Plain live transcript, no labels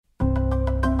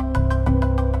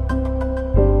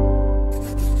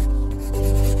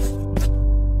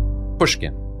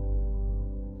Pushkin.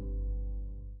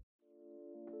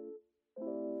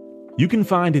 You can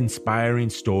find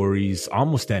inspiring stories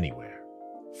almost anywhere.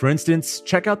 For instance,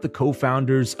 check out the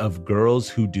co-founders of Girls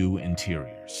Who Do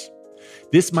Interiors.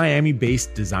 This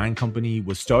Miami-based design company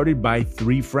was started by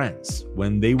 3 friends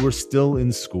when they were still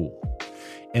in school.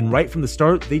 And right from the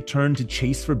start, they turned to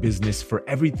Chase for Business for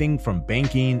everything from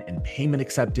banking and payment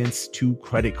acceptance to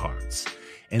credit cards.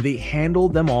 And they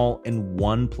handled them all in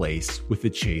one place with the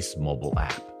Chase mobile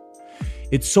app.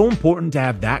 It's so important to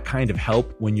have that kind of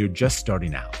help when you're just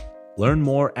starting out. Learn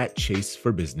more at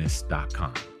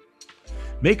chaseforbusiness.com.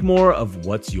 Make more of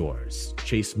what's yours.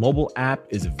 Chase mobile app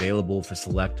is available for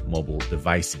select mobile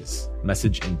devices.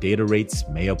 Message and data rates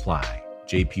may apply.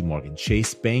 JP Morgan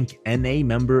Chase Bank, N.A.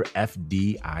 member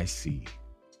FDIC.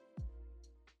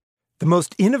 The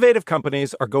most innovative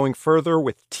companies are going further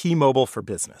with T-Mobile for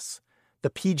Business. The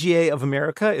PGA of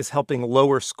America is helping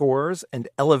lower scores and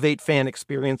elevate fan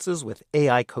experiences with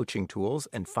AI coaching tools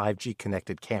and 5G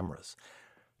connected cameras.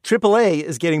 AAA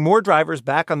is getting more drivers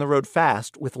back on the road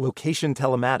fast with location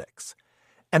telematics.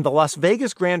 And the Las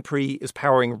Vegas Grand Prix is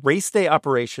powering race day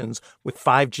operations with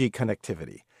 5G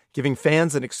connectivity, giving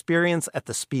fans an experience at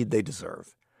the speed they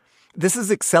deserve. This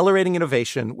is accelerating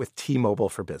innovation with T-Mobile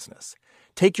for Business.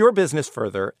 Take your business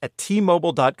further at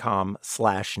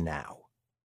T-Mobile.com/now.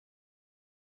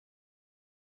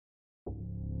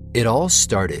 It all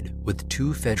started with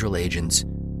 2 federal agents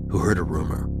who heard a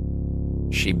rumor.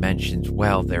 She mentions,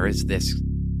 well, there is this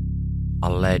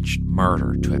alleged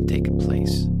murder to have taken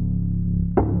place.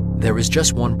 There was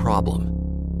just one problem.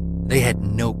 They had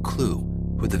no clue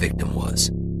who the victim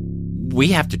was.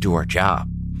 We have to do our job,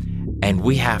 and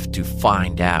we have to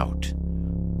find out,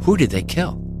 who did they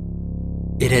kill?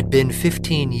 It had been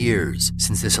 15 years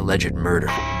since this alleged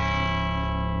murder.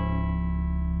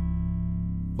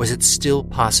 Was it still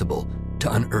possible to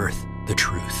unearth the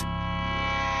truth?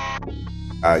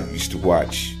 I used to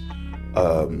watch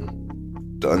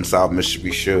the Unsolved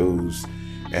Mystery shows,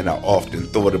 and I often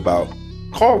thought about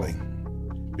calling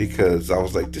because I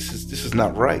was like, this is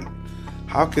not right.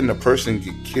 How can a person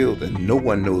get killed and no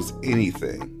one knows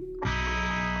anything?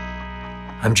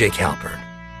 I'm Jake Halpern,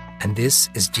 and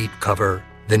this is Deep Cover: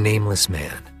 The Nameless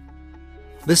Man.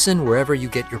 Listen wherever you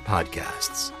get your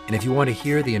podcasts. And if you want to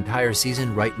hear the entire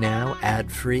season right now,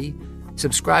 ad-free,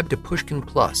 subscribe to Pushkin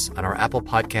Plus on our Apple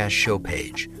Podcast show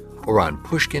page or on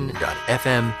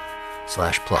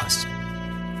pushkin.fm/plus.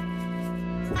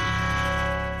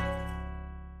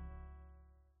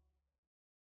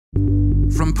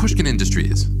 From Pushkin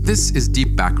Industries, this is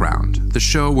Deep Background, the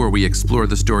show where we explore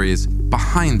the stories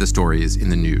behind the stories in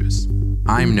the news.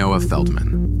 I'm Noah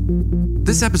Feldman.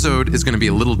 This episode is going to be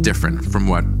a little different from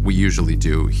what we usually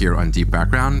do here on Deep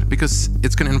Background because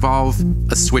it's going to involve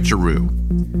a switcheroo.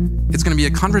 It's going to be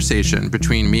a conversation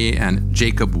between me and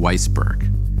Jacob Weisberg.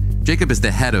 Jacob is the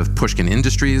head of Pushkin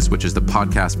Industries, which is the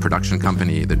podcast production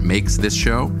company that makes this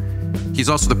show. He's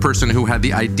also the person who had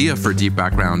the idea for Deep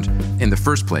Background in the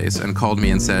first place and called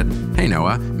me and said, hey,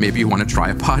 Noah, maybe you want to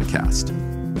try a podcast.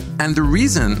 And the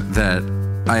reason that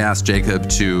I asked Jacob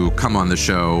to come on the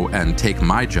show and take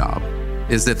my job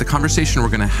is that the conversation we're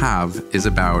going to have is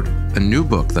about a new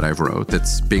book that I've wrote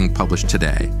that's being published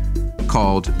today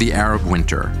called The Arab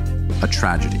Winter, a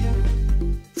Tragedy.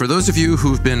 For those of you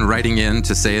who've been writing in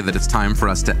to say that it's time for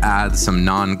us to add some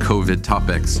non-COVID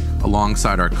topics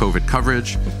alongside our COVID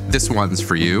coverage, this one's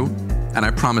for you. And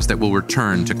I promise that we'll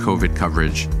return to COVID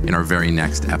coverage in our very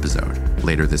next episode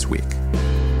later this week.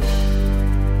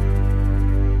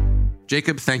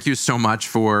 Jacob, thank you so much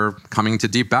for coming to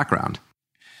Deep Background.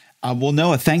 Well,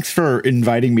 Noah, thanks for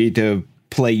inviting me to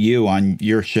play you on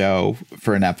your show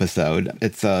for an episode.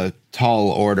 It's a tall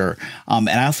order. And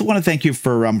I also want to thank you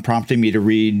for prompting me to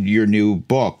read your new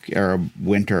book, Arab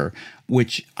Winter,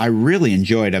 which I really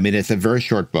enjoyed. I mean, it's a very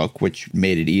short book, which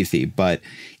made it easy, but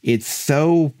it's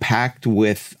so packed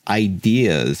with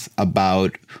ideas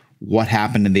about what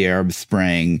happened in the Arab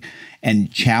Spring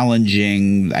and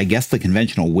challenging, I guess, the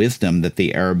conventional wisdom that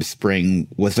the Arab Spring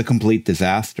was a complete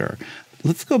disaster.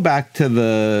 Let's go back to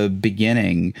the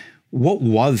beginning. What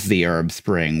was the Arab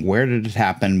Spring? Where did it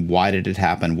happen? Why did it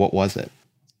happen? What was it?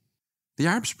 The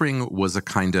Arab Spring was a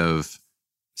kind of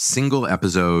single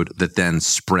episode that then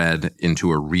spread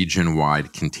into a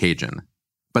region-wide contagion.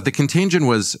 But the contagion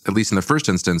was, at least in the first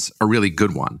instance, a really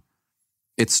good one.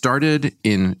 It started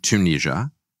in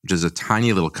Tunisia, which is a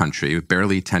tiny little country with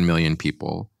barely 10 million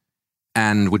people,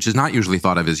 and which is not usually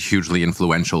thought of as hugely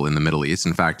influential in the Middle East.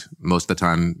 In fact, most of the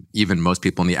time, even most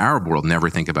people in the Arab world never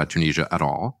think about Tunisia at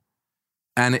all.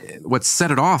 And what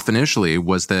set it off initially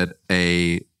was that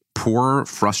a poor,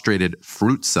 frustrated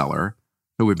fruit seller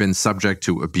who had been subject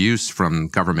to abuse from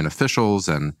government officials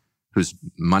and whose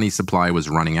money supply was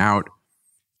running out,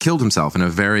 killed himself in a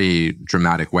very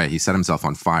dramatic way. He set himself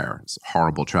on fire. It's a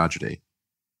horrible tragedy.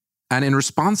 And in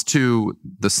response to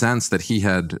the sense that he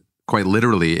had quite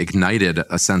literally ignited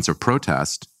a sense of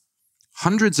protest,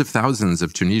 hundreds of thousands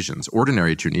of Tunisians,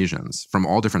 ordinary Tunisians from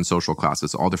all different social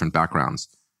classes, all different backgrounds,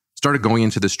 started going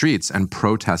into the streets and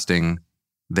protesting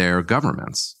their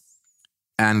governments.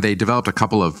 And they developed a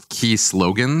couple of key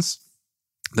slogans.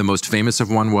 The most famous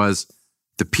of one was,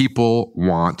 "The people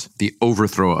want the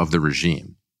overthrow of the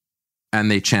regime." And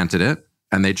they chanted it,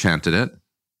 and they chanted it.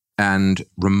 And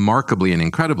remarkably and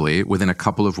incredibly, within a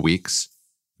couple of weeks,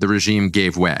 the regime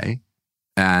gave way.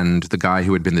 And the guy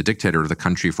who had been the dictator of the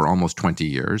country for almost 20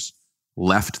 years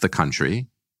left the country.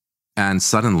 And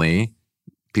suddenly,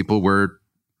 people were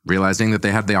realizing that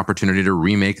they had the opportunity to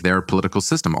remake their political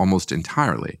system almost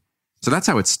entirely. So that's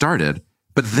how it started.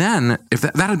 But then, if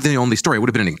that had been the only story, it would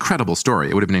have been an incredible story.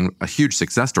 It would have been a huge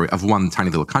success story of one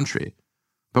tiny little country.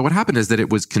 But what happened is that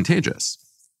it was contagious.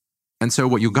 And so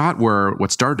what you got were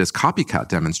what started as copycat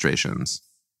demonstrations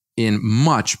in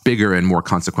much bigger and more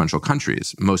consequential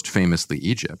countries, most famously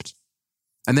Egypt.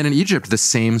 And then in Egypt, the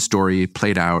same story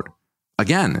played out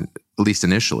again, at least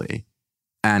initially.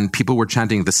 And people were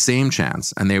chanting the same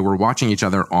chants, and they were watching each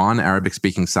other on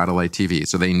Arabic-speaking satellite TV,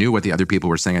 so they knew what the other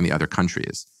people were saying in the other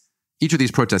countries. Each of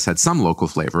these protests had some local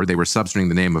flavor. They were substituting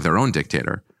the name of their own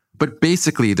dictator. But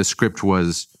basically, the script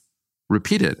was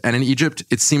repeated. And in Egypt,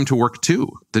 it seemed to work too.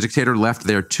 The dictator left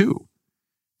there too.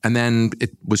 And then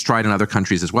it was tried in other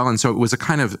countries as well. And so it was a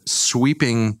kind of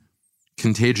sweeping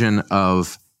contagion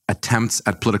of attempts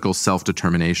at political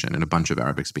self-determination in a bunch of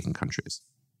Arabic-speaking countries.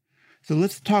 So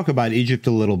let's talk about Egypt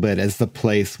a little bit as the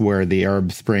place where the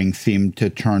Arab Spring seemed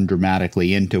to turn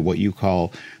dramatically into what you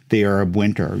call the Arab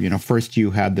Winter. You know, first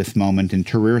you had this moment in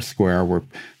Tahrir Square where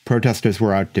protesters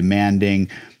were out demanding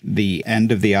the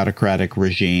end of the autocratic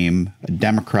regime, a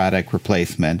democratic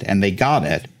replacement, and they got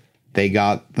it. They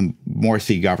got the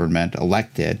Morsi government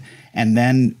elected. And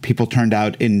then people turned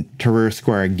out in Tahrir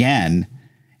Square again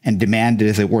and demanded,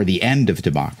 as it were, the end of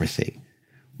democracy.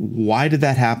 Why did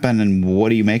that happen, and what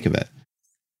do you make of it?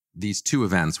 These two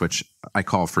events, which I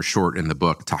call for short in the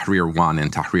book Tahrir 1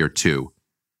 and Tahrir 2,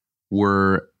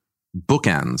 were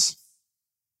bookends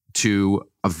to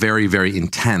a very, very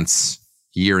intense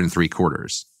year and 3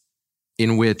 quarters,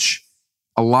 in which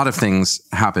a lot of things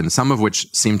happened, some of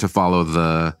which seem to follow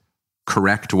the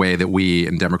correct way that we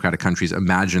in democratic countries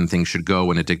imagine things should go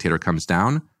when a dictator comes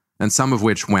down, and some of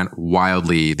which went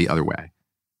wildly the other way.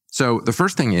 So the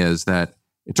first thing is that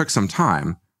it took some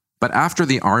time, but after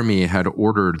the army had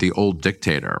ordered the old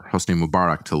dictator, Hosni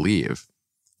Mubarak, to leave,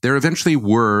 there eventually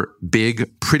were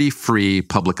big, pretty free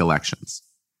public elections.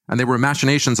 And there were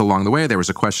machinations along the way. There was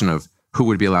a question of who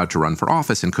would be allowed to run for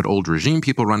office, and could old regime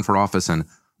people run for office, and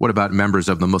what about members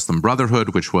of the Muslim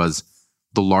Brotherhood, which was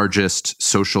the largest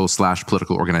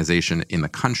social/political organization in the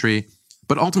country.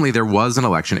 But ultimately, there was an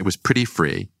election. It was pretty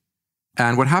free.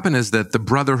 And what happened is that the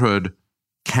Brotherhood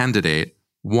candidate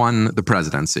won the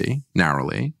presidency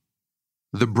narrowly.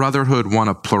 The Brotherhood won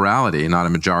a plurality, not a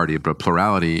majority, but a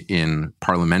plurality in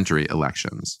parliamentary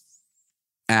elections.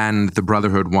 And the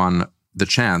Brotherhood won the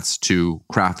chance to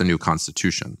craft a new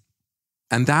constitution.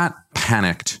 And that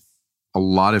panicked a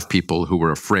lot of people who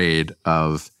were afraid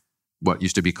of what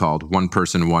used to be called one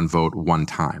person, one vote, one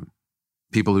time.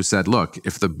 People who said, look,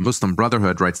 if the Muslim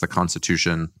Brotherhood writes the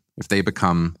constitution, if they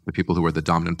become the people who are the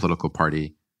dominant political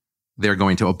party, they're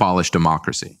going to abolish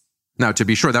democracy. Now, to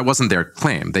be sure, that wasn't their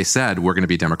claim. They said, we're going to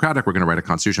be democratic, we're going to write a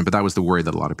constitution, but that was the worry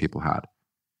that a lot of people had.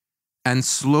 And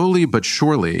slowly but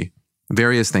surely,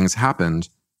 various things happened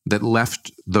that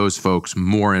left those folks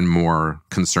more and more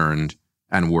concerned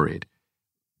and worried.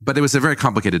 But it was a very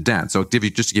complicated dance. So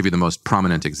just to give you the most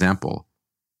prominent example,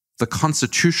 the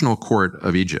Constitutional Court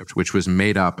of Egypt, which was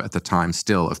made up at the time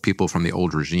still of people from the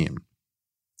old regime,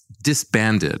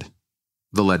 disbanded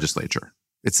the legislature.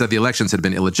 It said the elections had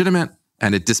been illegitimate,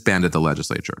 and it disbanded the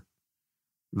legislature.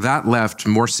 That left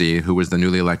Morsi, who was the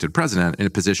newly elected president, in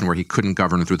a position where he couldn't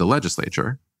govern through the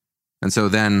legislature. And so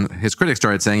then his critics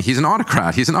started saying, he's an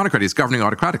autocrat, he's governing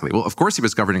autocratically. Well, of course he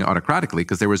was governing autocratically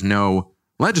because there was no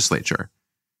legislature.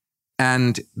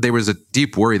 And there was a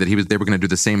deep worry that they were going to do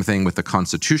the same thing with the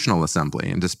Constitutional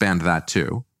Assembly and disband that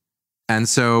too. And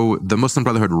so the Muslim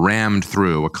Brotherhood rammed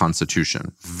through a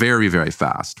constitution very, very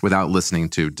fast without listening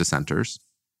to dissenters.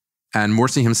 And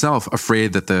Morsi himself,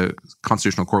 afraid that the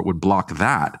Constitutional Court would block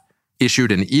that,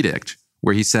 issued an edict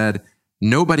where he said,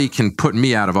 nobody can put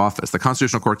me out of office. The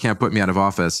Constitutional Court can't put me out of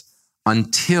office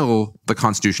until the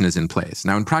Constitution is in place.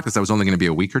 Now, in practice, that was only going to be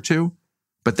a week or two,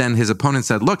 But then his opponent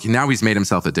said, look, now he's made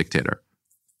himself a dictator.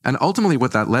 And ultimately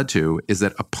what that led to is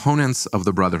that opponents of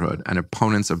the Brotherhood and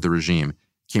opponents of the regime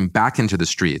came back into the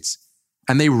streets,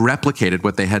 and they replicated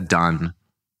what they had done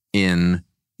in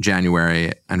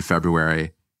January and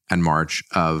February and March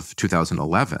of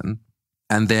 2011.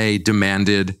 And they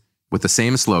demanded, with the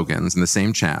same slogans and the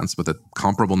same chants, with a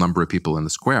comparable number of people in the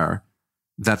square,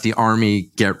 that the army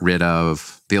get rid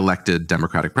of the elected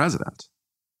Democratic president.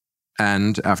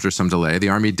 And after some delay, the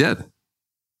army did.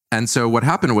 And so what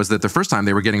happened was that the first time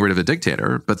they were getting rid of a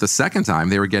dictator, but the second time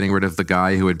they were getting rid of the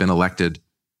guy who had been elected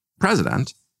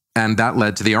president. And that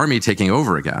led to the army taking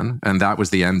over again. And that was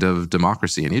the end of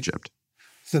democracy in Egypt.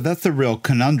 So that's a real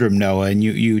conundrum, Noah. And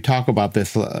you talk about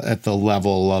this at the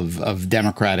level of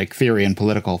democratic theory and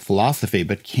political philosophy,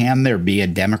 but can there be a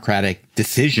democratic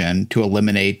decision to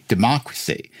eliminate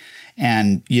democracy?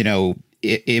 And,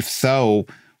 if so,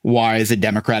 why is a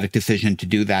democratic decision to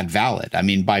do that valid? I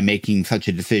mean, by making such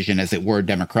a decision, as it were,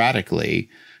 democratically,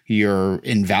 you're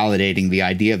invalidating the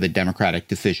idea that democratic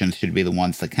decisions should be the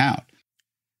ones that count.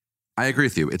 I agree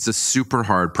with you. It's a super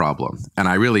hard problem. And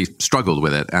I really struggled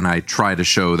with it. And I try to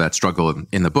show that struggle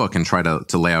in the book and try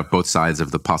to lay out both sides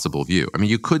of the possible view. I mean,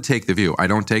 you could take the view, I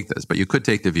don't take this, but you could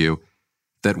take the view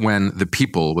that when the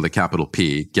people with a capital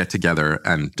P get together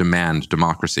and demand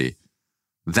democracy,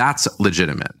 that's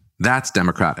legitimate. That's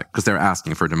democratic because they're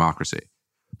asking for democracy.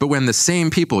 But when the same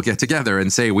people get together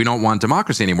and say, we don't want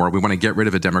democracy anymore, we want to get rid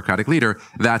of a democratic leader,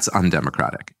 that's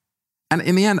undemocratic. And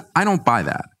in the end, I don't buy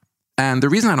that. And the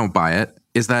reason I don't buy it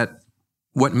is that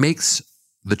what makes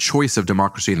the choice of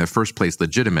democracy in the first place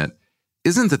legitimate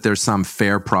isn't that there's some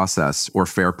fair process or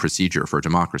fair procedure for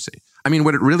democracy. I mean,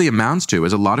 what it really amounts to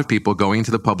is a lot of people going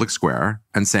into the public square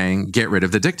and saying, get rid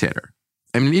of the dictator.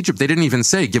 I mean, in Egypt, they didn't even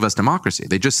say, give us democracy.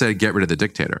 They just said, get rid of the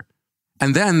dictator.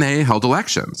 And then they held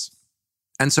elections.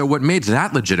 And so what made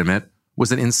that legitimate was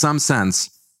that in some sense,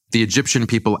 the Egyptian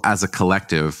people as a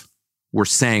collective were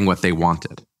saying what they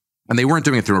wanted. And they weren't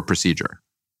doing it through a procedure.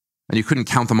 And you couldn't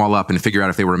count them all up and figure out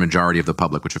if they were a majority of the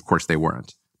public, which of course they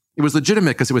weren't. It was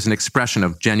legitimate because it was an expression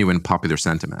of genuine popular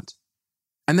sentiment.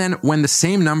 And then when the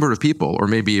same number of people, or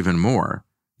maybe even more,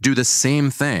 do the same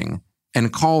thing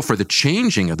and call for the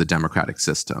changing of the democratic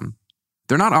system,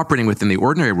 they're not operating within the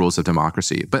ordinary rules of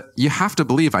democracy. But you have to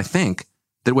believe, I think,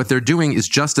 that what they're doing is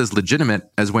just as legitimate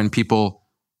as when people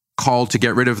call to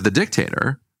get rid of the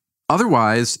dictator.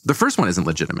 Otherwise, the first one isn't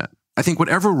legitimate. I think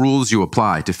whatever rules you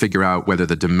apply to figure out whether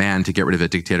the demand to get rid of a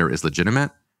dictator is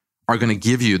legitimate are going to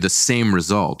give you the same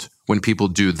result when people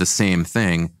do the same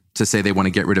thing to say they want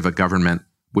to get rid of a government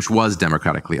which was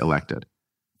democratically elected.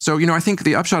 So, I think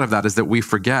the upshot of that is that we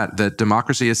forget that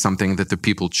democracy is something that the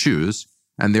people choose,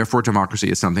 and therefore democracy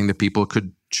is something that people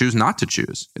could choose not to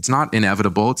choose. It's not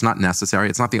inevitable. It's not necessary.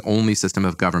 It's not the only system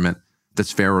of government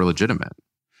that's fair or legitimate.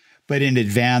 But in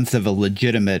advance of a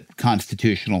legitimate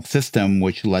constitutional system,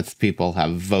 which lets people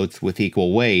have votes with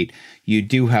equal weight, you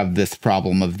do have this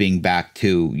problem of being back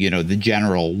to, the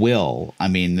general will. I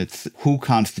mean, it's who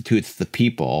constitutes the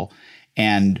people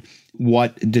and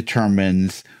what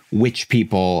determines which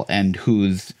people and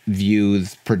whose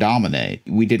views predominate.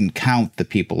 We didn't count the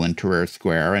people in Tahrir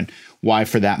Square, and why,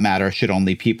 for that matter, should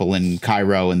only people in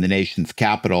Cairo and the nation's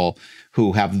capital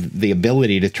who have the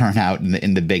ability to turn out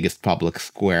in the biggest public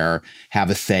square have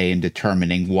a say in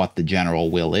determining what the general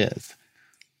will is?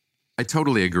 I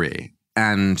totally agree.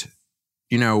 And,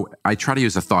 I try to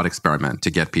use a thought experiment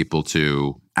to get people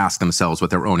to ask themselves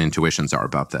what their own intuitions are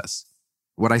about this.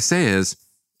 What I say is,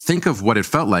 think of what it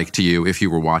felt like to you if you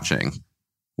were watching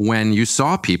when you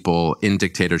saw people in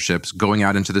dictatorships going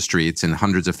out into the streets in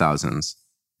hundreds of thousands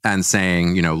and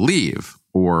saying, leave,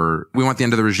 or we want the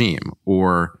end of the regime,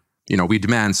 or we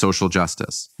demand social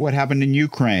justice. What happened in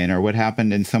Ukraine, or what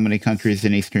happened in so many countries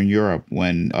in Eastern Europe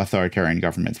when authoritarian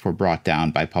governments were brought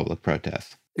down by public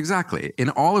protest? Exactly. In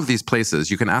all of these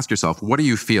places, you can ask yourself, what do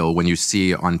you feel when you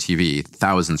see on TV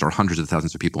thousands or hundreds of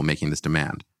thousands of people making this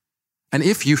demand? And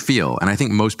if you feel, and I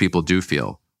think most people do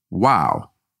feel, wow,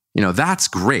 that's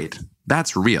great.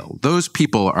 That's real. Those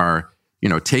people are,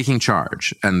 taking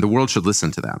charge and the world should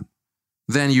listen to them.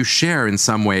 Then you share in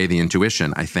some way the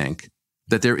intuition, I think,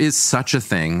 that there is such a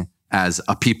thing as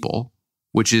a people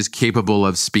which is capable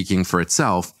of speaking for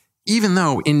itself, even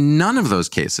though in none of those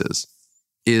cases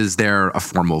is there a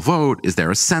formal vote, is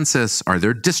there a census, are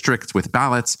there districts with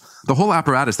ballots? The whole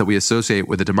apparatus that we associate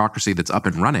with a democracy that's up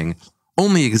and running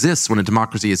only exists when a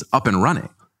democracy is up and running.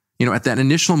 At that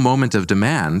initial moment of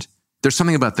demand, there's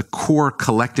something about the core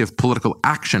collective political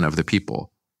action of the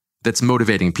people that's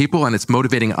motivating people, and it's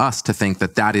motivating us to think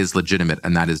that that is legitimate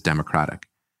and that is democratic.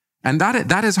 And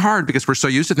that is hard because we're so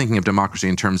used to thinking of democracy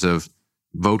in terms of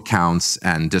vote counts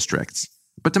and districts.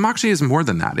 But democracy is more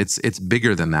than that. It's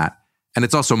bigger than that. And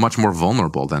it's also much more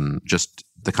vulnerable than just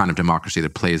the kind of democracy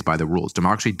that plays by the rules.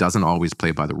 Democracy doesn't always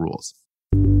play by the rules.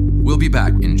 We'll be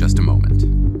back in just a moment.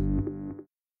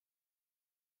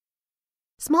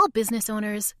 Small business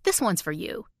owners, this one's for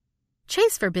you.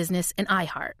 Chase for Business and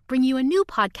iHeart bring you a new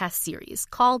podcast series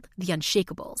called The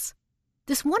Unshakables.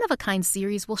 This one-of-a-kind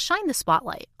series will shine the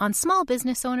spotlight on small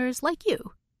business owners like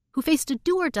you, who faced a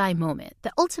do-or-die moment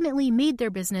that ultimately made their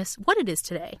business what it is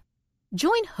today.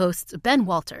 Join hosts Ben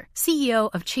Walter, CEO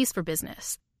of Chase for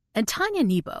Business, and Tanya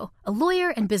Nebo, a lawyer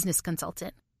and business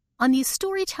consultant, on these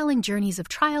storytelling journeys of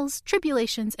trials,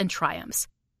 tribulations, and triumphs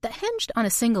that hinged on a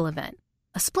single event,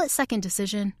 a split-second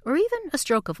decision, or even a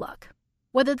stroke of luck.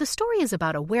 Whether the story is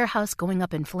about a warehouse going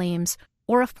up in flames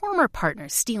or a former partner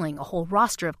stealing a whole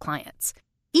roster of clients,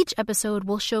 each episode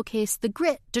will showcase the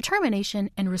grit, determination,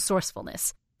 and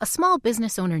resourcefulness a small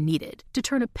business owner needed to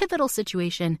turn a pivotal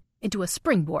situation into a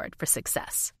springboard for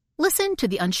success. Listen to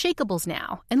The Unshakables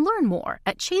now and learn more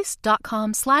at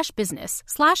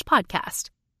chase.com/business/podcast.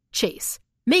 Chase,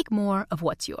 make more of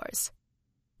what's yours.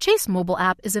 Chase mobile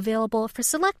app is available for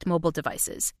select mobile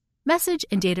devices. Message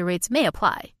and data rates may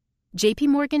apply. JP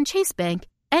Morgan Chase Bank,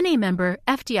 NA member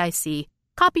FDIC,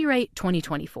 copyright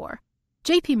 2024.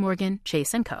 JP Morgan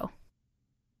Chase & Co.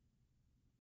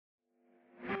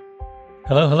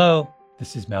 Hello.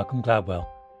 This is Malcolm Gladwell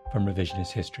from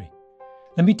Revisionist History.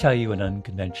 Let me tell you an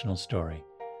unconventional story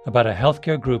about a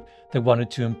healthcare group that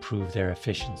wanted to improve their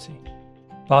efficiency.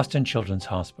 Boston Children's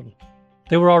Hospital.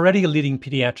 They were already a leading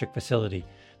pediatric facility.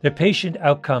 Their patient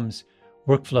outcomes,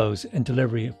 workflows, and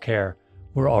delivery of care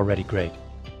were already great.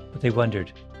 But they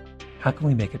wondered, how can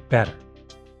we make it better?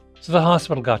 So the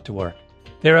hospital got to work.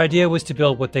 Their idea was to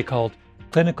build what they called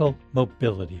clinical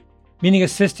mobility, meaning a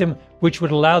system which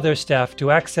would allow their staff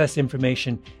to access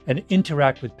information and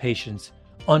interact with patients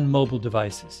on mobile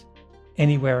devices,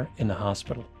 anywhere in the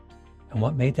hospital. And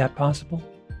what made that possible?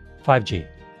 5G.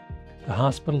 The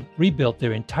hospital rebuilt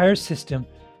their entire system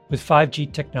with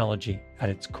 5G technology at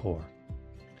its core.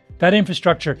 That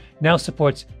infrastructure now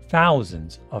supports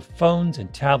thousands of phones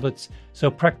and tablets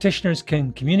so practitioners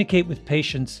can communicate with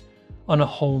patients on a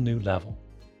whole new level.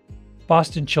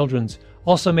 Boston Children's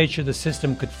also made sure the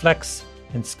system could flex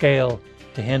and scale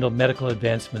to handle medical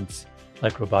advancements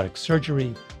like robotic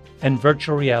surgery and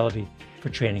virtual reality for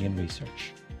training and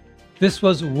research. This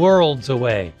was worlds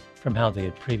away from how they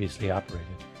had previously operated.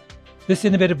 This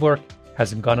innovative work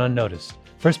hasn't gone unnoticed,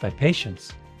 first by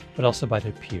patients, but also by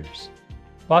their peers.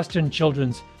 Boston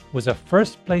Children's was a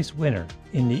first-place winner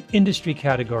in the industry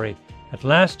category at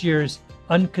last year's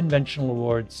Unconventional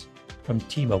Awards from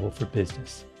T-Mobile for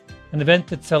Business, an event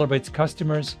that celebrates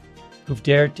customers who've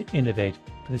dared to innovate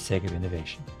for the sake of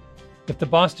innovation. If the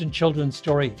Boston Children's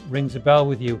story rings a bell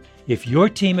with you, if your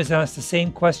team has asked the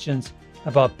same questions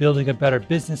about building a better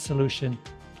business solution,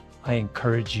 I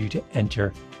encourage you to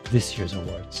enter this year's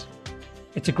awards.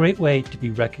 It's a great way to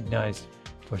be recognized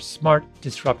for smart,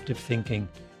 disruptive thinking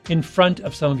in front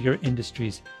of some of your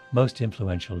industry's most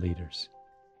influential leaders.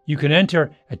 You can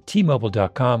enter at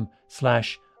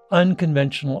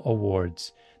tmobile.com/unconventional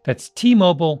awards. That's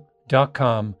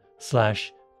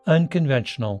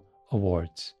tmobile.com/unconventional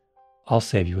awards. I'll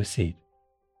save you a seat.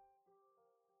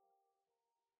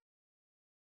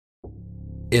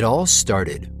 It all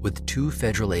started with two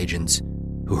federal agents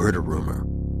who heard a rumor.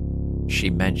 She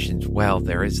mentions, well,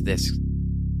 there is this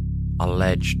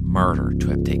alleged murder to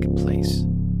have taken place.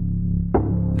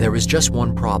 There was just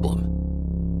one problem.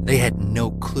 They had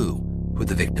no clue who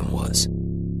the victim was.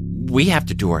 We have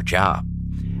to do our job,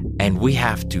 and we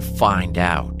have to find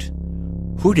out,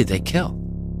 who did they kill?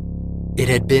 It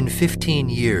had been 15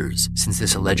 years since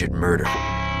this alleged murder.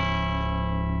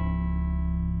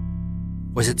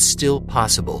 Was it still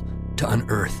possible to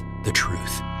unearth the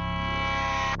truth?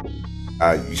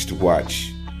 I used to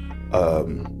watch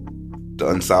the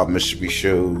Unsolved Mystery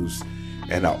shows,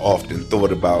 and I often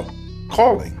thought about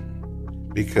calling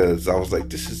because I was like,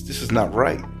 this is not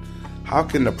right. How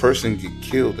can a person get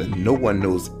killed and no one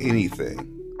knows anything?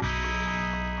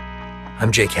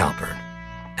 I'm Jake Halpern,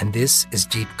 and this is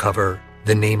Deep Cover,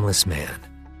 The Nameless Man.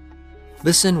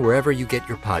 Listen wherever you get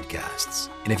your podcasts.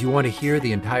 And if you want to hear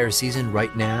the entire season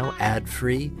right now,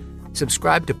 ad-free,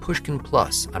 subscribe to Pushkin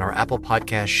Plus on our Apple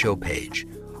Podcast show page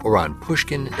or on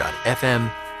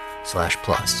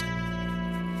pushkin.fm/plus.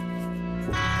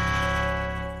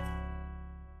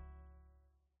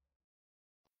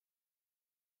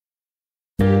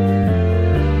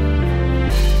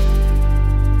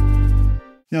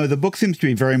 the book seems to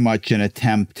be very much an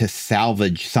attempt to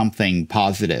salvage something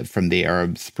positive from the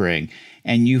Arab Spring.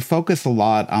 And you focus a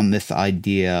lot on this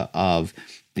idea of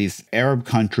these Arab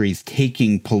countries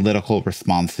taking political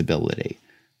responsibility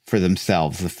for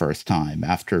themselves the first time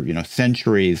after,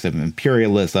 centuries of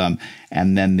imperialism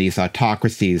and then these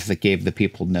autocracies that gave the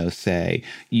people no say.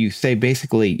 You say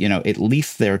basically, at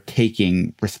least they're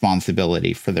taking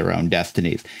responsibility for their own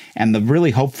destinies. And the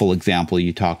really hopeful example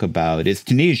you talk about is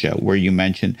Tunisia, where you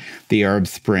mentioned the Arab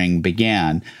Spring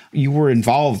began. You were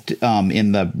involved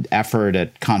in the effort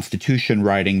at constitution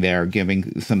writing there,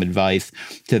 giving some advice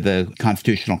to the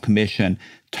Constitutional Commission.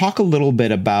 Talk a little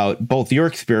bit about both your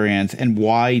experience and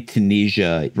why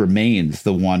Tunisia remains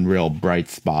the one real bright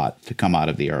spot to come out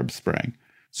of the Arab Spring.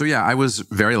 So yeah, I was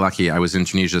very lucky. I was in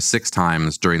Tunisia 6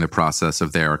 times during the process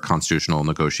of their constitutional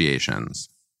negotiations.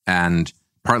 And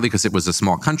partly because it was a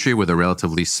small country with a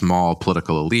relatively small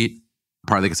political elite,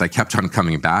 partly because I kept on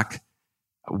coming back.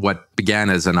 What began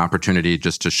as an opportunity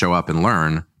just to show up and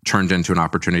learn turned into an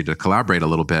opportunity to collaborate a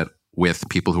little bit with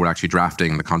people who were actually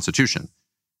drafting the constitution.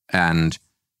 And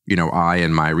I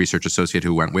and my research associate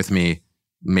who went with me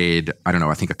made,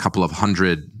 I think a couple of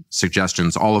hundred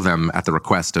suggestions, all of them at the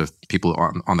request of people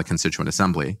on the Constituent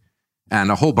Assembly.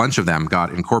 And a whole bunch of them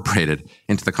got incorporated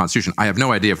into the Constitution. I have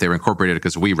no idea if they were incorporated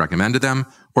because we recommended them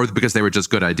or because they were just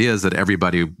good ideas that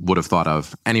everybody would have thought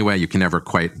of anyway. You can never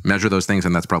quite measure those things,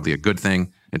 and that's probably a good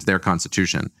thing. It's their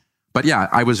Constitution. But yeah,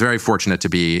 I was very fortunate to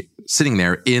be sitting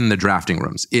there in the drafting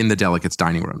rooms, in the delegates'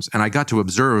 dining rooms. And I got to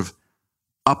observe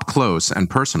up close and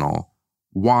personal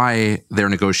why their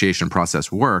negotiation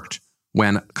process worked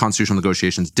when constitutional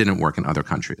negotiations didn't work in other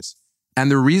countries.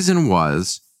 And the reason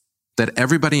was that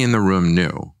everybody in the room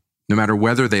knew, no matter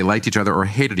whether they liked each other or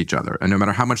hated each other, and no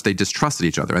matter how much they distrusted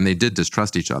each other, and they did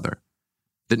distrust each other,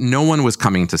 that no one was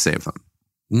coming to save them.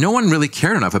 No one really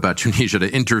cared enough about Tunisia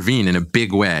to intervene in a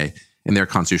big way in their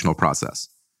constitutional process.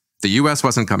 The US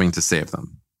wasn't coming to save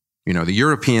them. The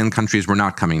European countries were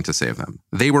not coming to save them.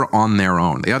 They were on their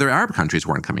own. The other Arab countries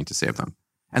weren't coming to save them.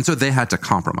 And so they had to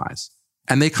compromise.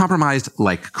 And they compromised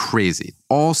like crazy.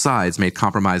 All sides made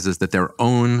compromises that their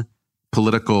own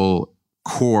political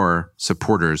core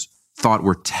supporters thought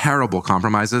were terrible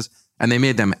compromises, and they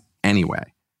made them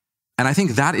anyway. And I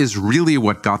think that is really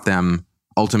what got them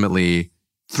ultimately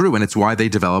through, and it's why they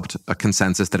developed a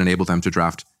consensus that enabled them to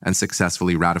draft and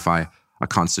successfully ratify a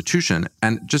constitution.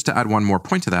 And just to add one more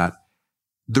point to that,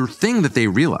 the thing that they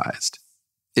realized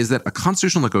is that a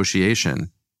constitutional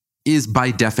negotiation is by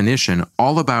definition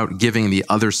all about giving the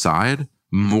other side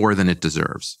more than it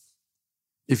deserves.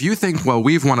 If you think, well,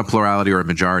 we've won a plurality or a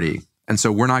majority, and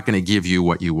so we're not going to give you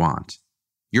what you want,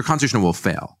 your constitution will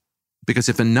fail. Because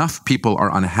if enough people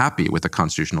are unhappy with the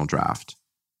constitutional draft,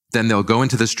 then they'll go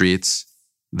into the streets,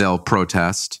 they'll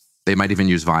protest, they might even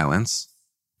use violence,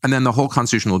 and then the whole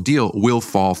constitutional deal will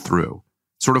fall through.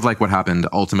 Sort of like what happened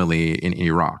ultimately in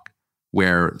Iraq,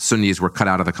 where Sunnis were cut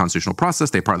out of the constitutional process,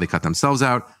 they partly cut themselves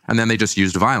out, and then they just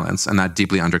used violence, and that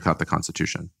deeply undercut the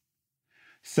constitution.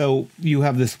 So you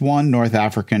have this one North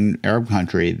African Arab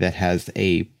country that has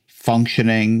a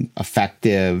functioning,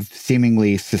 effective,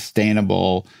 seemingly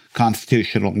sustainable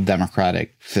constitutional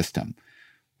democratic system.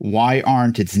 Why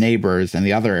aren't its neighbors and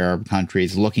the other Arab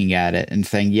countries looking at it and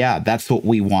saying, yeah, that's what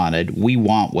we wanted. We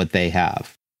want what they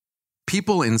have?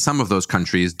 People in some of those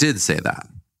countries did say that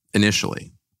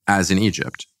initially, as in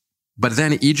Egypt. But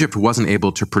then Egypt wasn't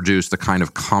able to produce the kind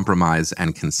of compromise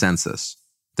and consensus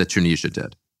that Tunisia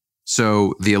did.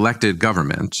 So the elected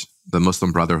government, the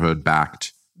Muslim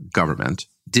Brotherhood-backed government,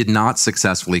 did not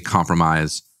successfully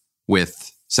compromise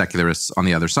with secularists on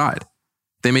the other side.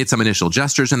 They made some initial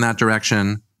gestures in that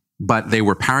direction, but they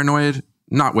were paranoid,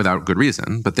 not without good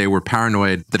reason, but they were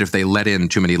paranoid that if they let in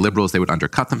too many liberals, they would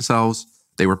undercut themselves.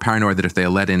 They were paranoid that if they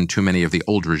let in too many of the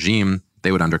old regime,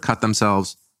 they would undercut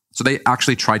themselves. So they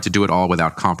actually tried to do it all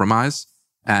without compromise,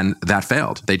 and that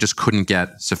failed. They just couldn't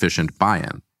get sufficient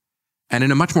buy-in. And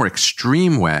in a much more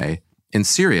extreme way, in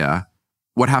Syria,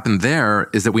 what happened there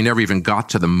is that we never even got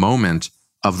to the moment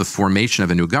of the formation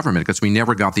of a new government because we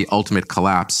never got the ultimate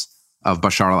collapse of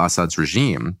Bashar al-Assad's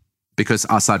regime because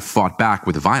Assad fought back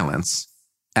with violence.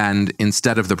 And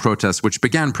instead of the protests, which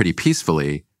began pretty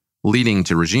peacefully, leading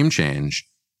to regime change,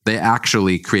 they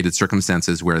actually created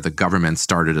circumstances where the government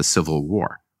started a civil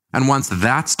war. And once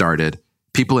that started,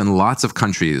 people in lots of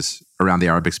countries around the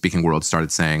Arabic-speaking world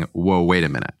started saying, whoa, wait a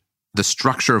minute. The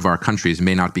structure of our countries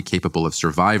may not be capable of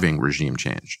surviving regime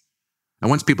change. And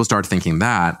once people start thinking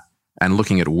that and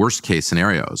looking at worst case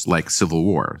scenarios like civil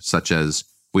war, such as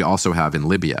we also have in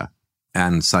Libya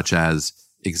and such as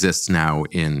exists now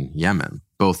in Yemen,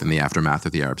 both in the aftermath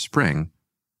of the Arab Spring,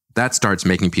 that starts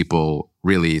making people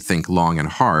really think long and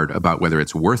hard about whether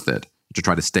it's worth it to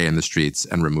try to stay in the streets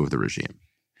and remove the regime.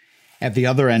 At the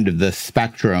other end of the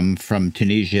spectrum, from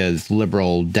Tunisia's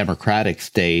liberal democratic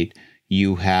state,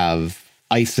 you have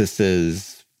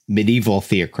ISIS's medieval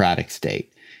theocratic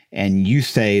state. And you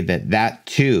say that that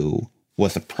too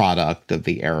was a product of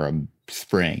the Arab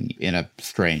Spring in a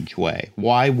strange way.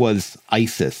 Why was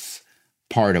ISIS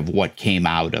part of what came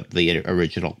out of the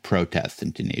original protests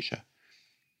in Tunisia?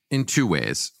 In two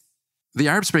ways. The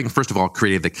Arab Spring, first of all,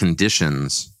 created the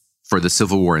conditions for the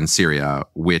civil war in Syria,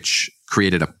 which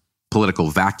created a political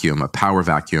vacuum, a power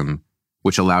vacuum,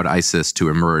 which allowed ISIS to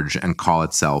emerge and call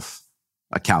itself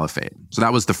a caliphate. So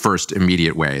that was the first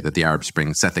immediate way that the Arab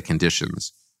Spring set the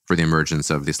conditions for the emergence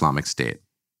of the Islamic State.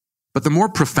 But the more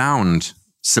profound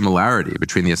similarity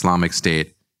between the Islamic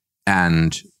State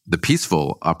and the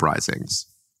peaceful uprisings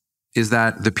is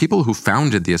that the people who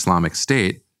founded the Islamic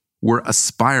State were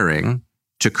aspiring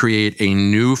to create a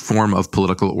new form of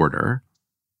political order,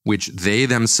 which they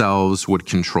themselves would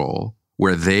control,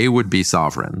 where they would be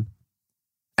sovereign,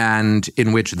 and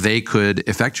in which they could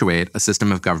effectuate a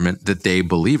system of government that they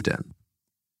believed in.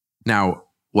 Now,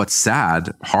 what's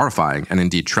sad, horrifying, and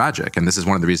indeed tragic, and this is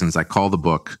one of the reasons I call the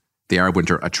book The Arab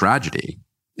Winter a tragedy,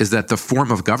 is that the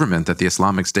form of government that the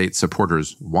Islamic State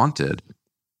supporters wanted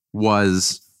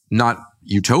was not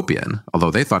utopian,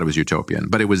 although they thought it was utopian,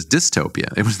 but it was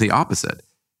dystopian. It was the opposite.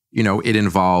 It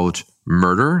involved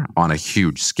murder on a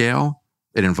huge scale.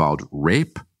 It involved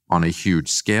rape on a huge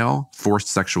scale, forced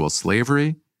sexual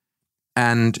slavery.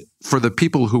 And for the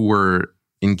people who were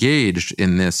engaged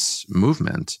in this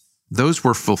movement, those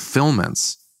were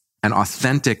fulfillments and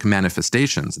authentic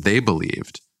manifestations, they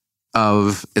believed,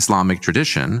 of Islamic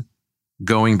tradition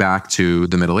going back to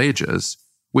the Middle Ages,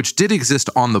 which did exist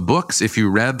on the books. If you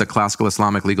read the classical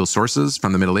Islamic legal sources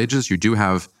from the Middle Ages, you do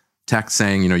have texts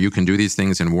saying, you can do these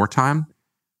things in wartime,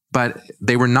 but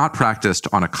they were not practiced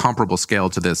on a comparable scale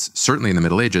to this, certainly in the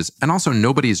Middle Ages. And also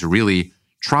nobody's really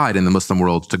tried in the Muslim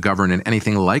world to govern in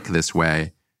anything like this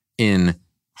way in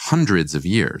hundreds of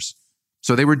years.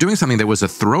 So they were doing something that was a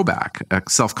throwback, a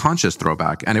self-conscious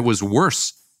throwback, and it was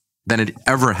worse than it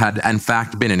ever had, in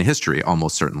fact, been in history,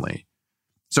 almost certainly.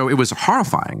 So it was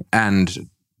horrifying and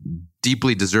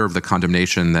deeply deserved the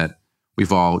condemnation that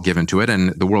we've all given to it. And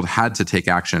the world had to take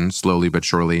action slowly but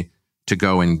surely to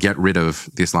go and get rid of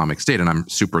the Islamic State. And I'm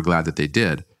super glad that they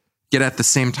did. Yet at the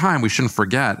same time, we shouldn't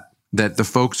forget that the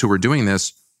folks who were doing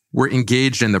this were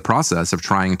engaged in the process of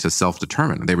trying to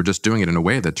self-determine. They were just doing it in a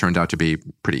way that turned out to be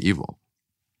pretty evil.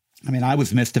 I mean, I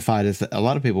was mystified, as a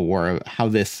lot of people were, how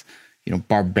this,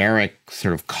 barbaric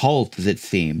sort of cult, as it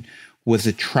seemed, was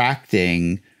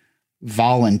attracting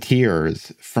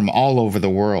volunteers from all over the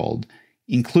world,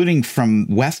 including from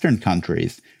Western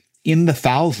countries, in the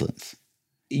thousands.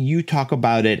 You talk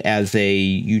about it as a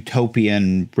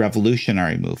utopian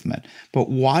revolutionary movement, but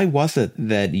why was it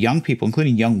that young people,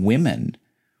 including young women,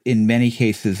 in many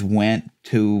cases went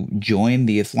to join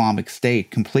the Islamic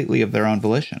State completely of their own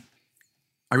volition?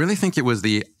 I really think it was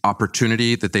the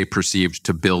opportunity that they perceived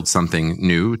to build something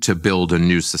new, to build a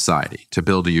new society, to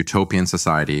build a utopian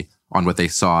society on what they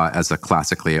saw as a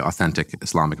classically authentic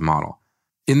Islamic model.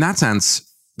 In that sense,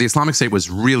 the Islamic State was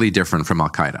really different from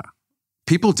Al-Qaeda.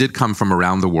 People did come from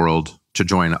around the world to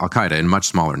join Al-Qaeda in much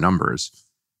smaller numbers.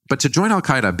 But to join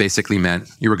Al-Qaeda basically meant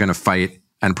you were going to fight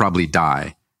and probably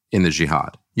die in the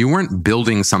jihad. You weren't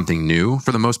building something new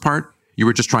for the most part. You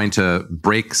were just trying to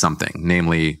break something,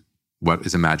 namely what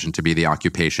is imagined to be the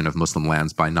occupation of Muslim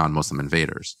lands by non-Muslim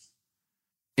invaders.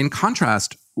 In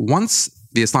contrast, once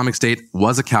the Islamic State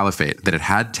was a caliphate, that it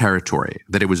had territory,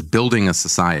 that it was building a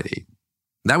society,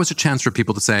 that was a chance for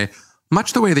people to say,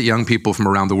 much the way that young people from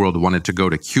around the world wanted to go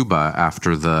to Cuba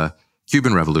after the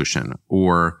Cuban Revolution,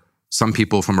 or some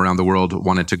people from around the world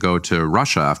wanted to go to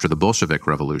Russia after the Bolshevik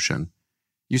Revolution,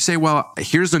 you say, well,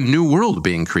 here's a new world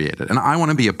being created, and I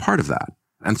want to be a part of that.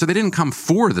 And so they didn't come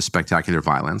for the spectacular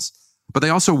violence, but they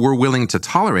also were willing to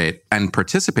tolerate and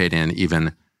participate in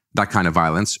even that kind of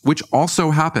violence, which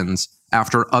also happens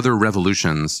after other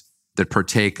revolutions that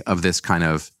partake of this kind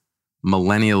of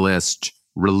millennialist,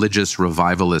 religious,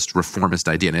 revivalist, reformist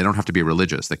idea. And they don't have to be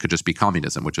religious. They could just be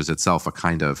communism, which is itself a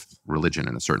kind of religion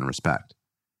in a certain respect.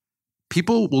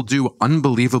 People will do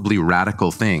unbelievably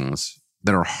radical things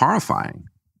that are horrifying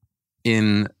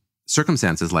in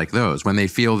circumstances like those, when they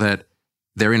feel that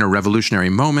they're in a revolutionary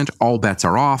moment, all bets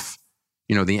are off,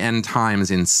 the end times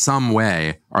in some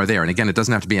way are there. And again, it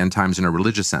doesn't have to be end times in a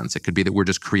religious sense. It could be that we're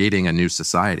just creating a new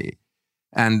society.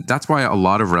 And that's why a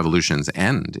lot of revolutions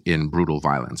end in brutal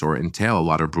violence or entail a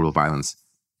lot of brutal violence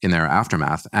in their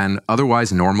aftermath. And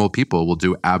otherwise, normal people will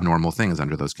do abnormal things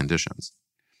under those conditions.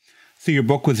 So your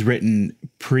book was written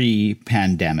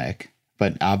pre-pandemic,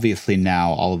 but obviously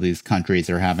now all of these countries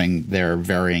are having their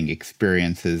varying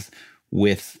experiences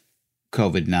with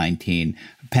COVID-19.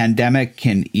 Pandemic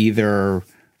can either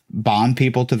bond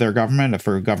people to their government if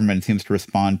a government seems to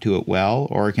respond to it well,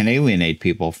 or it can alienate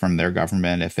people from their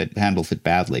government if it handles it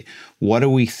badly. What are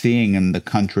we seeing in the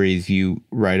countries you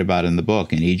write about in the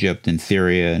book, in Egypt and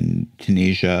Syria and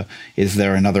Tunisia? Is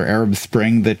there another Arab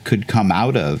Spring that could come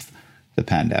out of the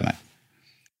pandemic?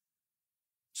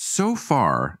 So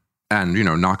far, and,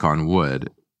 knock on wood,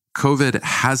 COVID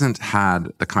hasn't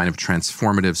had the kind of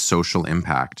transformative social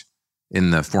impact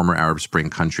in the former Arab Spring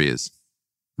countries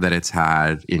that it's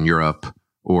had in Europe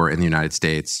or in the United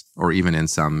States or even in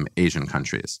some Asian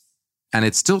countries. And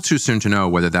it's still too soon to know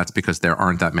whether that's because there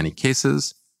aren't that many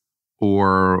cases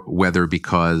or whether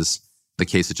because the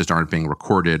cases just aren't being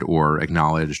recorded or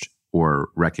acknowledged or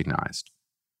recognized.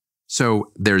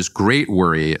 So there's great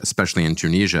worry, especially in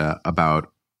Tunisia,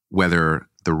 about whether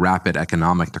the rapid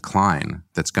economic decline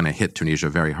that's going to hit Tunisia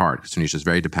very hard, because Tunisia is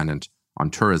very dependent on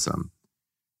tourism,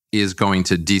 is going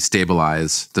to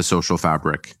destabilize the social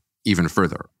fabric even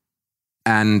further.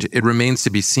 And it remains to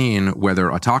be seen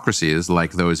whether autocracies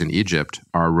like those in Egypt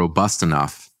are robust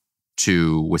enough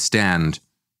to withstand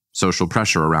social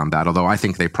pressure around that, although I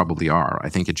think they probably are. I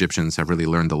think Egyptians have really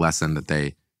learned the lesson that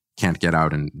they can't get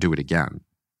out and do it again.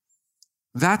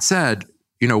 That said,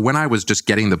 when I was just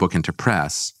getting the book into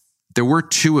press, there were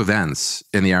two events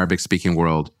in the Arabic-speaking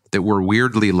world that were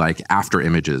weirdly like after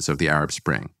images of the Arab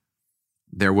Spring.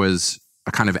 There was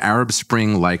a kind of Arab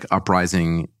Spring-like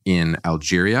uprising in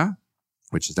Algeria,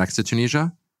 which is next to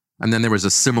Tunisia, and then there was a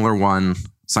similar one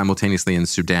simultaneously in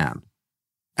Sudan.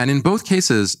 And in both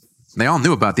cases, they all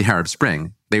knew about the Arab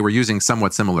Spring. They were using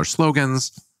somewhat similar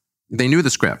slogans. They knew the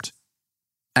script.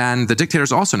 And the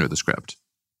dictators also knew the script.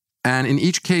 And in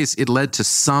each case, it led to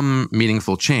some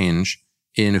meaningful change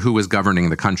in who was governing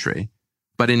the country.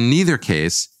 But in neither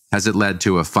case has it led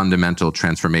to a fundamental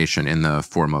transformation in the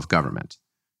form of government.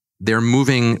 They're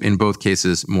moving, in both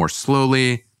cases, more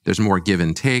slowly. There's more give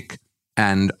and take.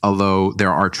 And although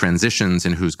there are transitions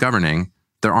in who's governing,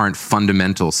 there aren't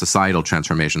fundamental societal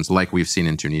transformations like we've seen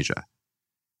in Tunisia.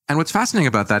 And what's fascinating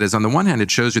about that is, on the one hand,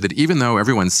 it shows you that even though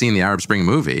everyone's seen the Arab Spring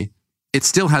movie, it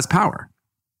still has power.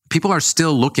 People are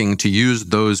still looking to use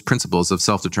those principles of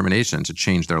self-determination to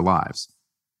change their lives.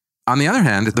 On the other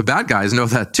hand, the bad guys know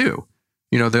that too.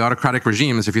 The autocratic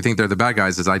regimes, if you think they're the bad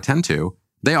guys, as I tend to,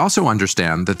 they also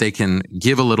understand that they can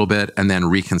give a little bit and then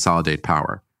reconsolidate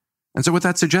power. And so what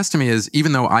that suggests to me is,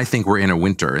 even though I think we're in a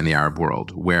winter in the Arab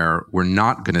world where we're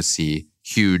not going to see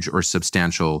huge or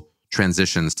substantial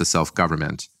transitions to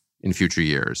self-government in future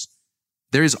years,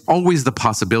 there is always the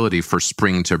possibility for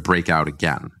spring to break out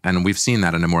again. And we've seen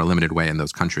that in a more limited way in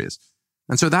those countries.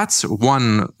 And so that's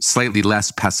one slightly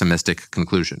less pessimistic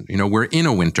conclusion. We're in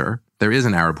a winter. There is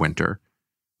an Arab winter.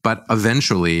 But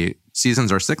eventually,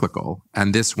 seasons are cyclical,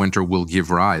 and this winter will give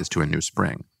rise to a new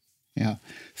spring. Yeah.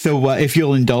 So if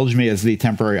you'll indulge me as the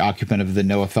temporary occupant of the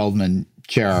Noah Feldman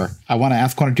chair, I want to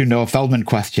ask one or two Noah Feldman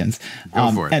questions.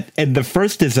 Go for it. And the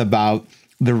first is about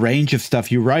the range of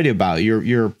stuff you write about.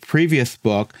 Your previous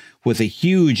book was a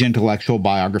huge intellectual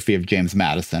biography of James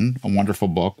Madison, a wonderful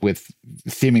book with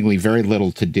seemingly very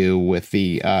little to do with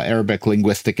the Arabic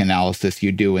linguistic analysis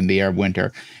you do in the Arab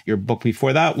Winter. Your book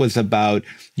before that was about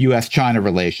U.S.-China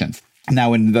relations.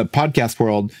 Now, in the podcast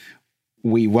world,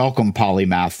 we welcome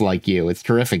polymaths like you. It's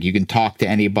terrific. You can talk to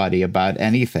anybody about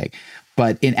anything.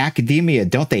 But in academia,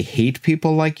 don't they hate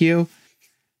people like you?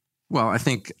 Well, I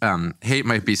think hate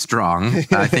might be strong.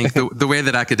 I think the way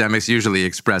that academics usually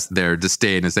express their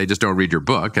disdain is they just don't read your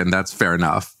book, and that's fair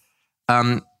enough.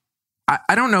 I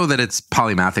don't know that it's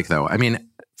polymathic, though. I mean,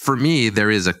 for me,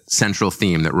 there is a central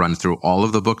theme that runs through all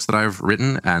of the books that I've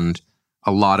written and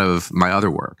a lot of my other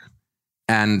work,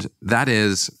 and that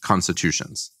is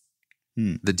constitutions.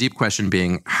 The deep question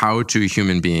being, how do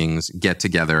human beings get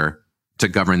together to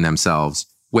govern themselves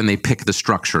when they pick the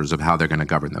structures of how they're going to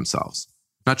govern themselves?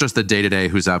 Not just the day-to-day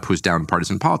who's up, who's down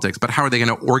partisan politics, but how are they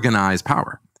going to organize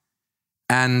power?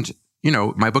 And,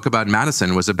 my book about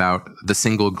Madison was about the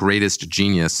single greatest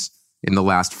genius in the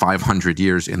last 500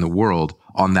 years in the world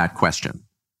on that question.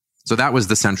 So that was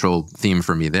the central theme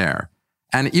for me there.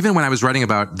 And even when I was writing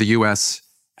about the US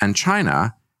and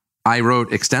China, I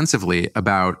wrote extensively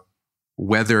about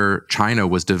whether China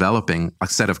was developing a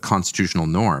set of constitutional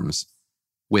norms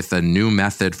with a new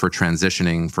method for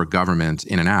transitioning for government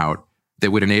in and out that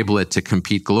would enable it to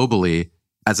compete globally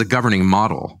as a governing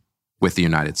model with the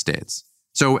United States.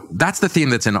 So that's the theme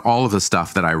that's in all of the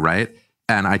stuff that I write.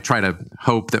 And I try to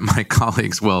hope that my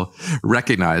colleagues will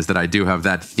recognize that I do have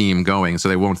that theme going so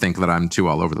they won't think that I'm too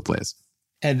all over the place.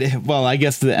 And well, I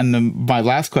guess my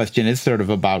last question is sort of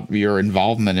about your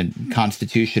involvement in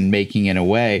constitution making in a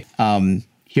way.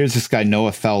 Here's this guy,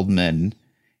 Noah Feldman,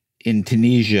 in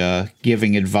Tunisia,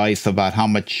 giving advice about how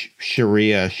much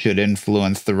Sharia should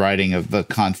influence the writing of the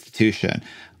Constitution.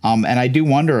 And I do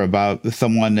wonder about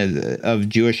someone of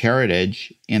Jewish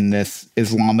heritage in this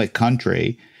Islamic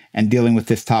country and dealing with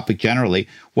this topic generally.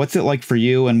 What's it like for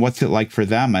you and what's it like for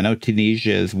them? I know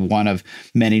Tunisia is one of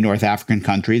many North African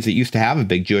countries that used to have a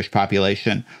big Jewish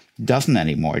population, doesn't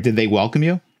anymore. Did they welcome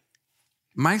you?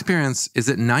 My experience is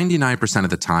that 99% of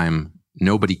the time,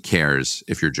 nobody cares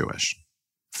if you're Jewish.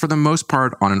 For the most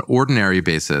part, on an ordinary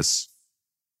basis,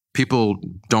 people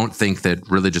don't think that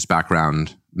religious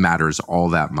background matters all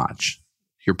that much.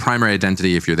 Your primary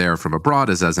identity, if you're there from abroad,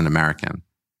 is as an American.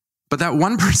 But that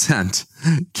 1%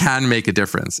 can make a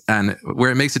difference. And where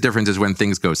it makes a difference is when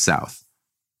things go south.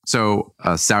 So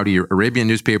a Saudi Arabian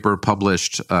newspaper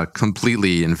published a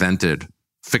completely invented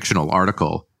fictional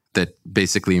article that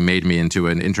basically made me into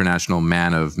an international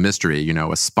man of mystery,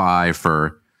 a spy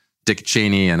for Dick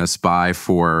Cheney and a spy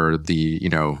for the,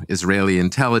 Israeli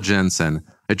intelligence, and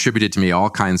attributed to me all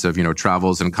kinds of,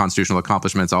 travels and constitutional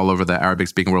accomplishments all over the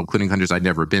Arabic-speaking world, including countries I'd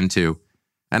never been to.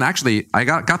 And actually, I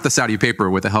got the Saudi paper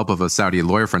with the help of a Saudi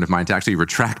lawyer friend of mine to actually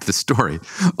retract the story,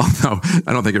 although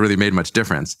I don't think it really made much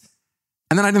difference.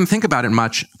 And then I didn't think about it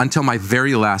much until my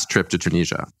very last trip to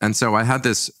Tunisia. And so I had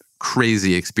this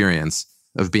crazy experience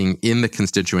of being in the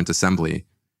Constituent Assembly,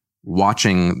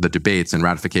 watching the debates and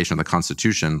ratification of the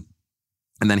Constitution,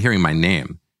 and then hearing my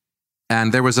name.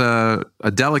 And there was a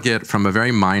delegate from a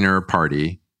very minor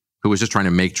party who was just trying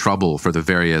to make trouble for the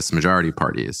various majority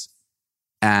parties.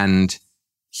 And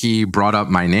he brought up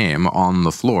my name on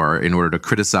the floor in order to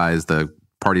criticize the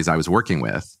parties I was working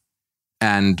with,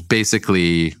 and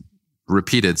basically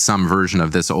repeated some version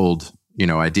of this old,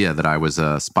 idea that I was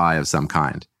a spy of some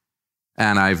kind.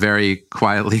 And I very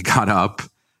quietly got up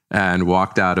and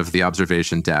walked out of the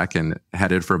observation deck and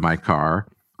headed for my car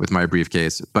with my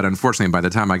briefcase. But unfortunately, by the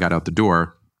time I got out the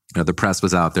door, the press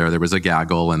was out there. There was a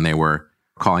gaggle, and they were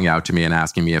calling out to me and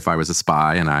asking me if I was a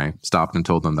spy. And I stopped and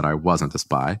told them that I wasn't a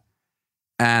spy.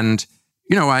 And,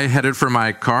 I headed for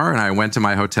my car and I went to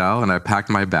my hotel and I packed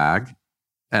my bag,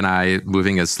 and I,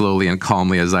 moving as slowly and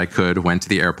calmly as I could, went to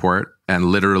the airport and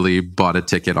literally bought a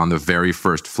ticket on the very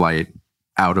first flight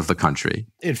out of the country.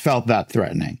 It felt that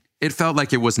threatening. It felt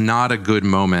like it was not a good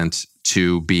moment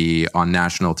to be on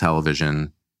national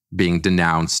television being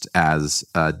denounced as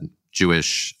a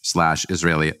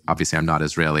Jewish/Israeli, obviously I'm not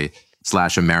Israeli,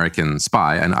 /American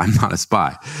spy, and I'm not a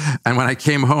spy. And when I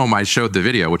came home, I showed the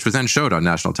video, which was then showed on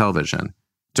national television,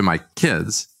 to my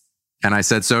kids. And I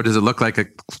said, so does it look like a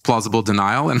plausible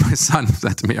denial? And my son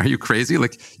said to me, are you crazy?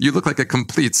 You look like a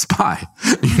complete spy.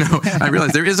 I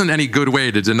realized there isn't any good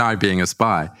way to deny being a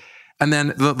spy. And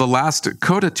then the last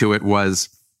coda to it was,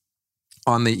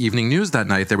 on the evening news that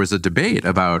night, there was a debate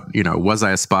about, was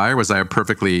I a spy or was I a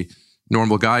perfectly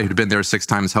normal guy who'd been there 6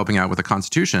 times helping out with the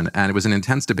Constitution? And it was an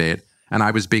intense debate. And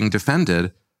I was being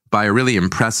defended by a really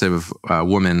impressive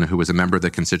woman who was a member of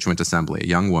the Constituent Assembly, a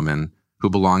young woman who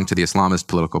belonged to the Islamist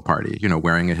political party,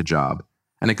 wearing a hijab.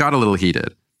 And it got a little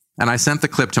heated. And I sent the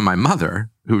clip to my mother,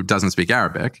 who doesn't speak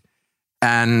Arabic.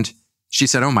 And she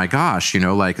said, oh my gosh,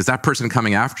 is that person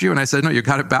coming after you? And I said, no, you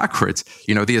got it backwards.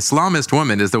 The Islamist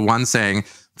woman is the one saying,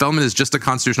 Feldman is just a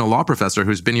constitutional law professor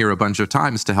who's been here a bunch of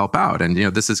times to help out. And,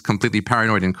 this is completely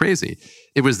paranoid and crazy.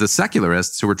 It was the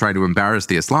secularists who were trying to embarrass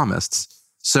the Islamists.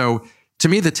 So to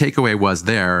me, the takeaway was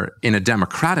there, in a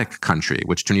democratic country,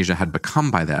 which Tunisia had become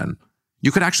by then,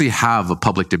 you could actually have a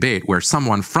public debate where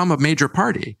someone from a major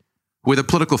party with a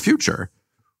political future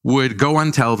would go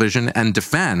on television and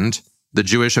defend the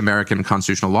Jewish American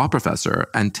constitutional law professor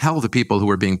and tell the people who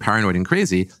were being paranoid and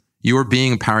crazy, you're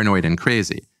being paranoid and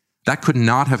crazy. That could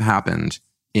not have happened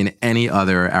in any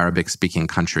other Arabic-speaking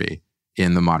country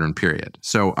in the modern period.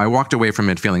 So I walked away from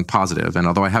it feeling positive, and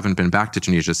although I haven't been back to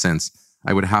Tunisia since,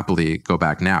 I would happily go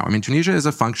back now. I mean, Tunisia is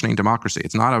a functioning democracy.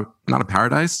 It's not a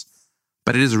paradise,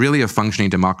 but it is really a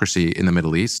functioning democracy in the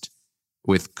Middle East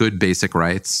with good basic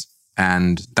rights,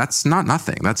 and that's not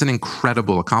nothing. That's an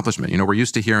incredible accomplishment. We're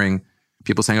used to hearing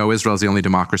people saying, oh, Israel is the only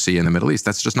democracy in the Middle East.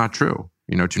 That's just not true.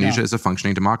 Tunisia is a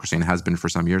functioning democracy and has been for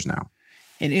some years now.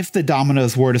 And if the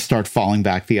dominoes were to start falling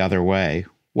back the other way,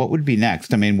 what would be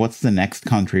next? I mean, what's the next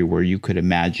country where you could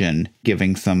imagine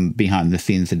giving some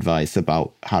behind-the-scenes advice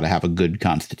about how to have a good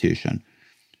constitution?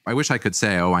 I wish I could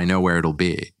say, oh, I know where it'll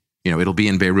be. It'll be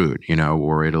in Beirut,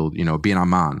 or it'll, be in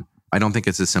Amman. I don't think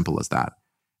it's as simple as that.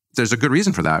 there's a good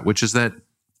reason for that, which is that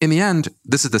in the end,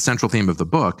 this is the central theme of the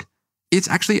book. It's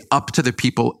actually up to the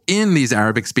people in these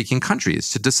Arabic-speaking countries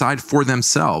to decide for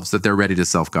themselves that they're ready to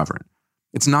self-govern.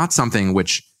 It's not something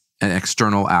which an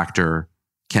external actor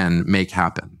can make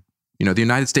happen. The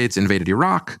United States invaded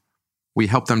Iraq. We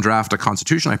helped them draft a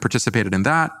constitution. I participated in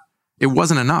that. It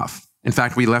wasn't enough. In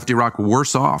fact, we left Iraq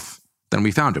worse off than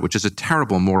we found it, which is a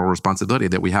terrible moral responsibility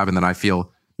that we have and that I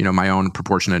feel, my own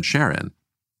proportionate share in,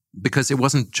 because it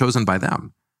wasn't chosen by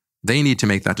them. They need to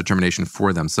make that determination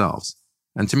for themselves.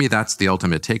 And to me, that's the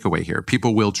ultimate takeaway here.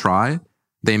 People will try.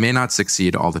 They may not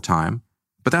succeed all the time,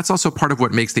 but that's also part of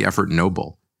what makes the effort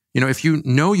noble. If you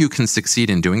know you can succeed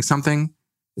in doing something,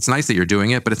 it's nice that you're doing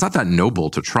it, but it's not that noble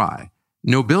to try.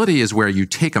 Nobility is where you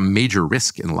take a major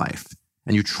risk in life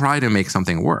and you try to make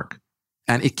something work,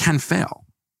 and it can fail.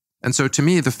 And so to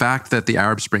me, the fact that the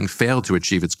Arab Spring failed to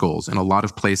achieve its goals in a lot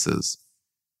of places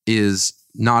is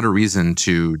not a reason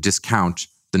to discount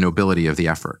the nobility of the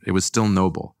effort. It was still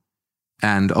noble.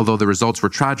 And although the results were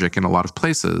tragic in a lot of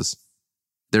places,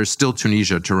 there's still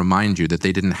Tunisia to remind you that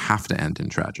they didn't have to end in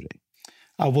tragedy.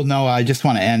 Well, Noah, I just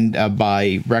want to end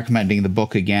by recommending the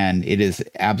book again. It is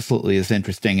absolutely as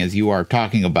interesting as you are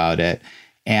talking about it.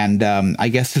 And I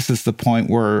guess this is the point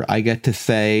where I get to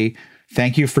say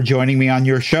thank you for joining me on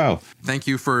your show. Thank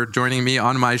you for joining me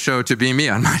on my show to be me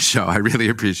on my show. I really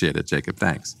appreciate it, Jacob.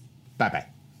 Thanks. Bye-bye.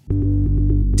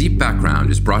 Deep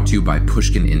Background is brought to you by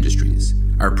Pushkin Industries.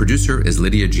 Our producer is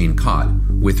Lydia Jean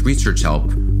Codd, with research help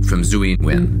from Zui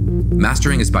Nguyen.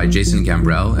 Mastering is by Jason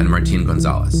Gambrell and Martin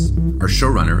Gonzalez. Our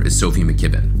showrunner is Sophie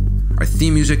McKibben. Our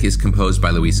theme music is composed by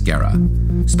Luis Guerra.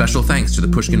 Special thanks to the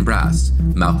Pushkin Brass,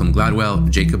 Malcolm Gladwell,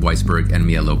 Jacob Weisberg, and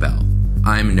Mia Lobel.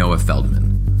 I'm Noah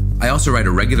Feldman. I also write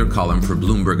a regular column for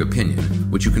Bloomberg Opinion,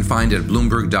 which you can find at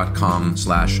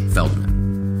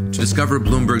bloomberg.com/Feldman. To discover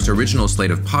Bloomberg's original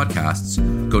slate of podcasts,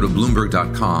 go to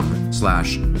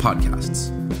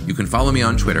bloomberg.com/podcasts. You can follow me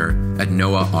on Twitter at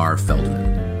Noah R.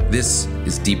 Feldman. This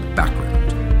is Deep Background.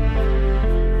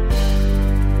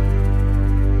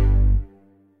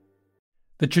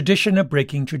 The tradition of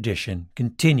breaking tradition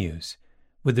continues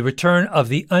with the return of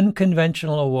the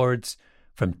Unconventional Awards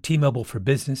from T-Mobile for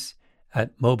Business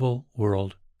at Mobile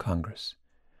World Congress.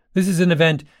 This is an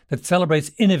event that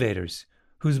celebrates innovators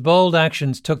whose bold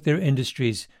actions took their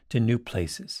industries to new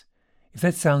places. If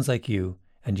that sounds like you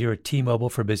and you're a T-Mobile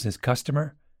for Business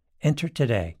customer, enter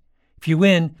today. If you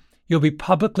win, you'll be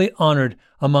publicly honored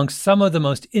amongst some of the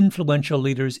most influential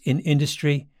leaders in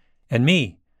industry. And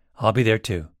me, I'll be there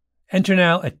too. Enter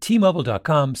now at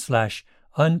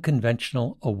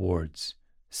tmobile.com/unconventional awards.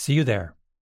 See you there.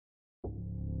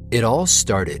 It all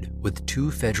started with two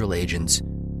federal agents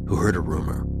who heard a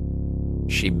rumor.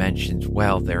 She mentions,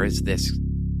 there is this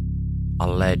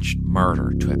alleged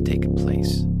murder to have taken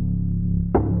place.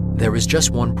 There was just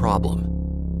one problem.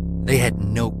 They had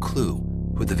no clue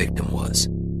who the victim was.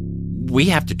 We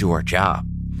have to do our job,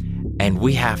 and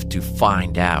we have to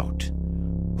find out,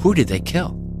 who did they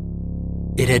kill?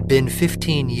 It had been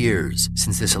 15 years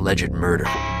since this alleged murder.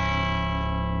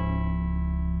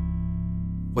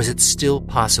 Was it still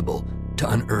possible to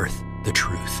unearth the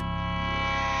truth?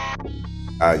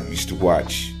 I used to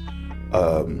watch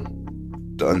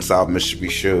the Unsolved Mystery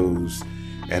shows,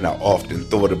 and I often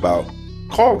thought about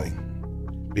calling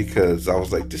because I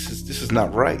was like, this is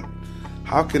not right.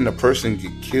 How can a person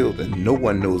get killed and no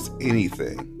one knows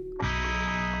anything?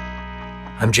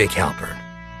 I'm Jake Halpern,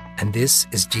 and this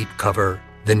is Deep Cover,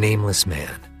 The Nameless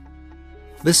Man.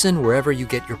 Listen wherever you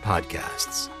get your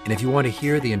podcasts. And if you want to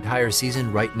hear the entire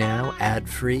season right now,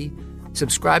 ad-free,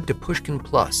 subscribe to Pushkin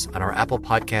Plus on our Apple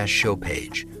Podcast show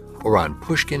page or on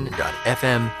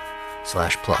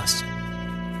pushkin.fm/plus.